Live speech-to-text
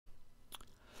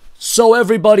So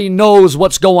everybody knows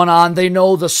what's going on. They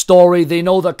know the story. They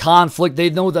know the conflict. They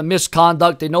know the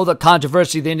misconduct. They know the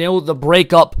controversy. They know the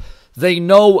breakup. They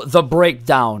know the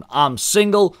breakdown. I'm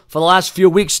single. For the last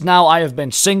few weeks now, I have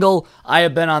been single. I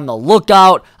have been on the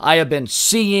lookout. I have been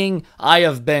seeing. I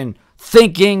have been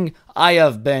thinking. I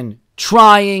have been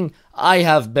trying. I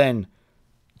have been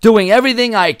doing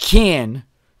everything I can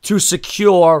to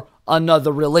secure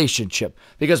another relationship,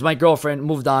 because my girlfriend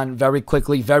moved on very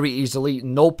quickly, very easily,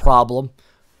 no problem.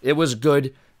 It was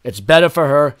good. It's better for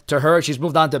her. To her, she's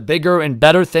moved on to bigger and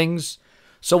better things.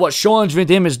 So what Sean Van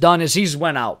Dam has done is he's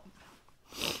went out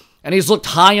and he's looked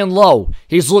high and low.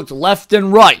 He's looked left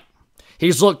and right.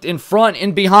 He's looked in front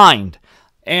and behind.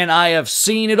 And I have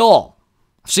seen it all.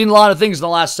 I've seen a lot of things in the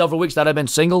last several weeks that I've been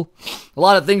single. A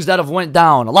lot of things that have went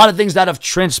down. A lot of things that have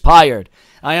transpired.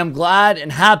 I am glad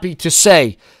and happy to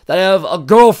say that I have a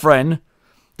girlfriend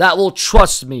that will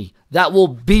trust me, that will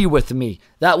be with me,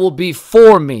 that will be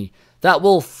for me, that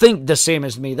will think the same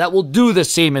as me, that will do the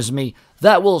same as me,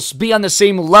 that will be on the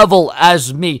same level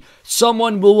as me.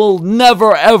 Someone who will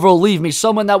never ever leave me,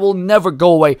 someone that will never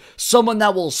go away, someone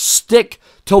that will stick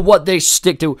to what they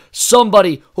stick to,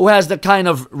 somebody who has the kind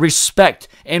of respect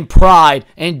and pride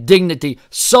and dignity,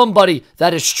 somebody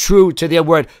that is true to their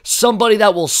word, somebody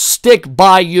that will stick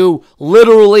by you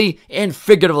literally and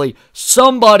figuratively,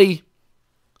 somebody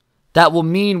that will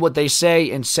mean what they say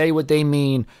and say what they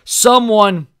mean,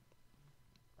 someone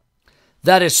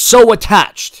that is so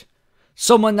attached,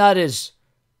 someone that is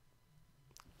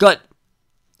got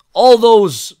all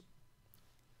those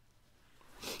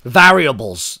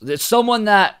variables. It's someone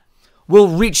that will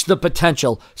reach the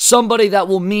potential. Somebody that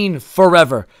will mean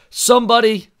forever.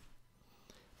 Somebody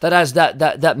that has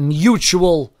that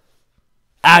mutual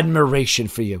admiration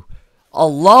for you. A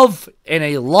love and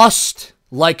a lust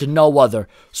like no other.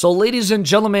 So ladies and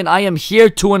gentlemen, I am here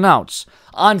to announce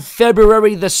on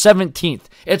February the 17th.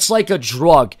 It's like a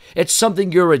drug. It's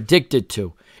something you're addicted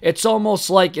to. It's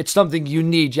almost like it's something you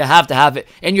need. You have to have it,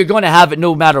 and you're going to have it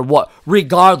no matter what.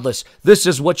 Regardless, this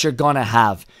is what you're going to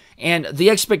have. And the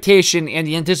expectation and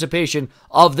the anticipation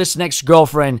of this next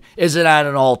girlfriend is at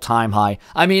an all-time high.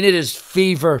 I mean, it is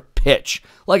fever pitch.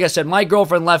 Like I said, my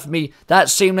girlfriend left me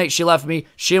that same night she left me.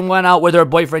 She went out with her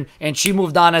boyfriend, and she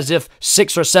moved on as if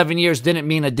 6 or 7 years didn't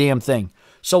mean a damn thing.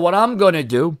 So what I'm going to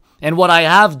do, and what I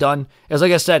have done, is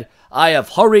like I said, I have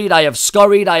hurried, I have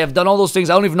scurried, I have done all those things.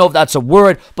 I don't even know if that's a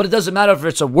word, but it doesn't matter if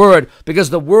it's a word,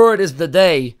 because the word is the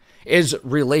day, is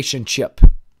relationship,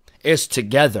 is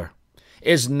together,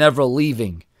 is never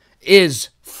leaving, is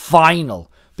final.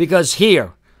 Because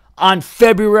here, on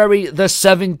February the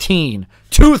 17th,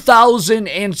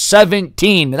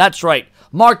 2017, that's right,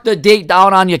 mark the date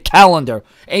down on your calendar,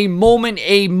 a moment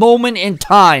in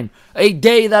time, a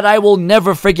day that I will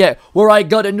never forget, where I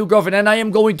got a new girlfriend, and I am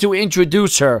going to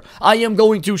introduce her. I am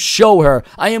going to show her.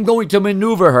 I am going to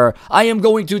maneuver her. I am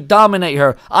going to dominate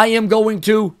her. I am going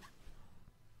to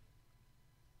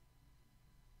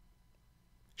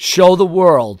show the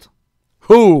world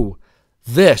who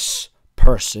this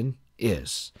person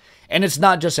is. And it's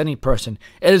not just any person.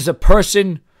 It is a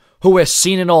person who has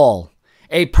seen it all.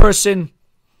 A person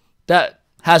that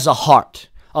has a heart.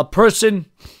 A person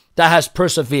that has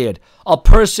persevered. A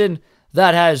person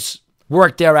that has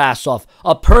worked their ass off.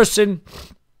 A person,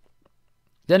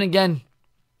 then again,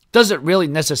 doesn't really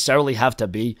necessarily have to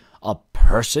be a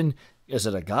person. Is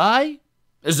it a guy?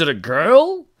 Is it a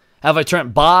girl? Have I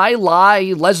turned bi,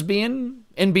 li, lesbian,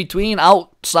 in between,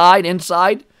 outside,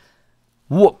 inside?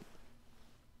 I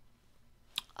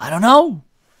don't know.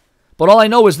 But all I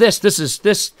know is this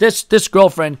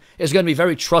girlfriend is going to be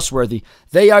very trustworthy.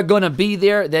 They are going to be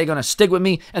there. They're going to stick with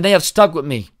me. And they have stuck with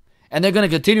me. And they're going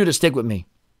to continue to stick with me.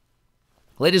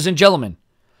 Ladies and gentlemen,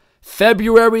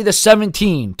 February the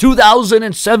 17th,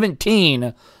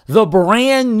 2017, the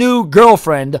brand new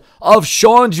girlfriend of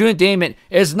Sean Van Dam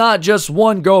is not just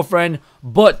one girlfriend,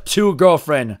 but two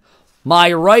girlfriends.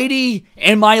 My righty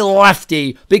and my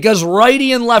lefty. Because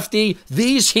righty and lefty,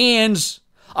 these hands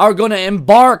are going to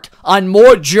embark on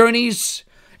more journeys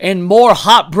and more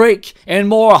heartbreak and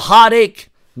more heartache.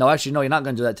 No, actually, no, you're not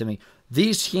going to do that to me.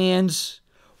 These hands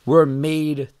were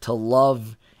made to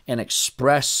love and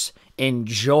express,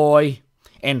 enjoy,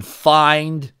 and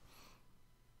find.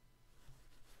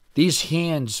 These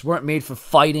hands weren't made for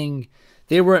fighting.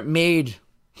 They weren't made...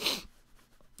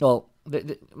 Well,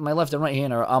 my left and right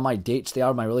hand are on my dates. They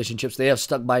are my relationships. They have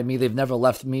stuck by me. They've never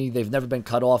left me. They've never been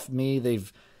cut off me.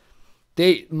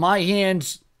 My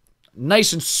hands,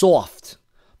 nice and soft.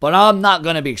 But I'm not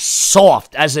going to be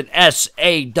soft as an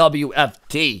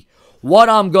S-A-W-F-T. What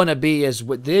I'm going to be is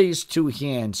with these two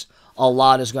hands a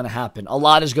lot is going to happen. A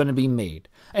lot is going to be made.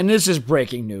 And this is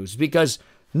breaking news because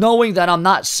knowing that I'm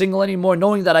not single anymore,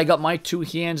 knowing that I got my two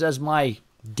hands as my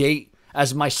date,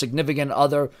 as my significant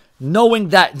other, knowing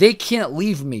that they can't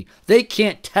leave me. They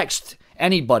can't text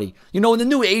anybody. You know, in the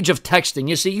new age of texting,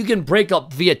 you see, you can break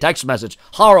up via text message.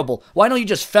 Horrible. Why don't you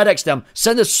just FedEx them?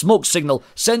 Send a smoke signal.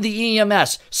 Send the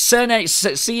EMS. Send a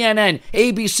CNN,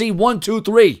 ABC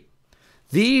 123.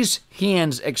 These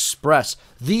hands express.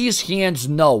 These hands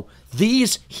know.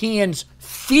 These hands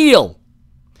feel.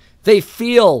 They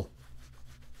feel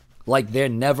like they're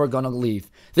never going to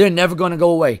leave. They're never going to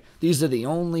go away. These are the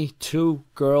only two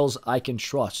girls I can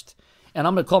trust. And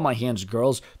I'm going to call my hands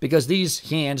girls because these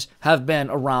hands have been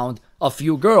around a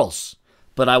few girls.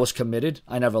 But I was committed.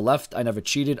 I never left. I never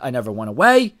cheated. I never went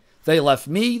away. They left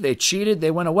me. They cheated.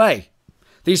 They went away.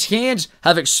 These hands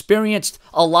have experienced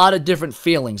a lot of different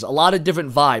feelings, a lot of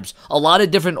different vibes, a lot of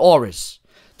different auras.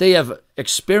 They have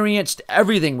experienced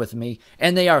everything with me,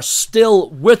 and they are still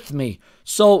with me.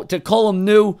 So to call them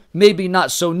new, maybe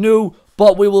not so new,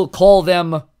 but we will call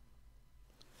them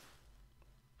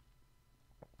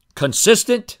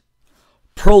consistent,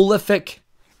 prolific,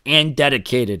 and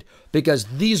dedicated. Because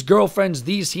these girlfriends,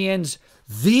 these hands,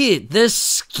 this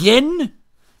skin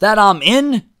that I'm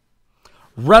in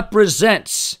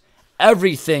represents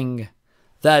everything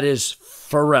that is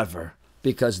forever.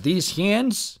 Because these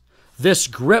hands, this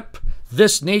grip,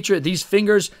 this nature, these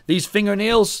fingers, these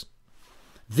fingernails,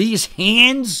 these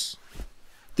hands,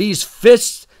 these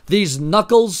fists, these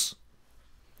knuckles,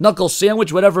 knuckle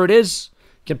sandwich, whatever it is,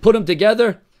 can put them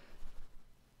together.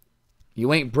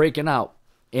 You ain't breaking out.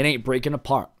 It ain't breaking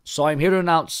apart. So I'm here to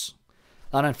announce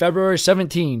that on February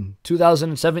 17,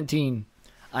 2017,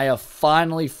 I have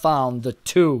finally found the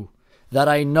two that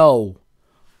I know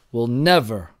will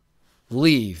never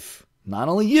leave. Not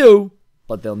only you,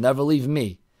 but they'll never leave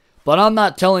me. But I'm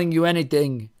not telling you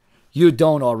anything you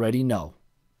don't already know.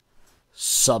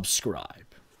 Subscribe.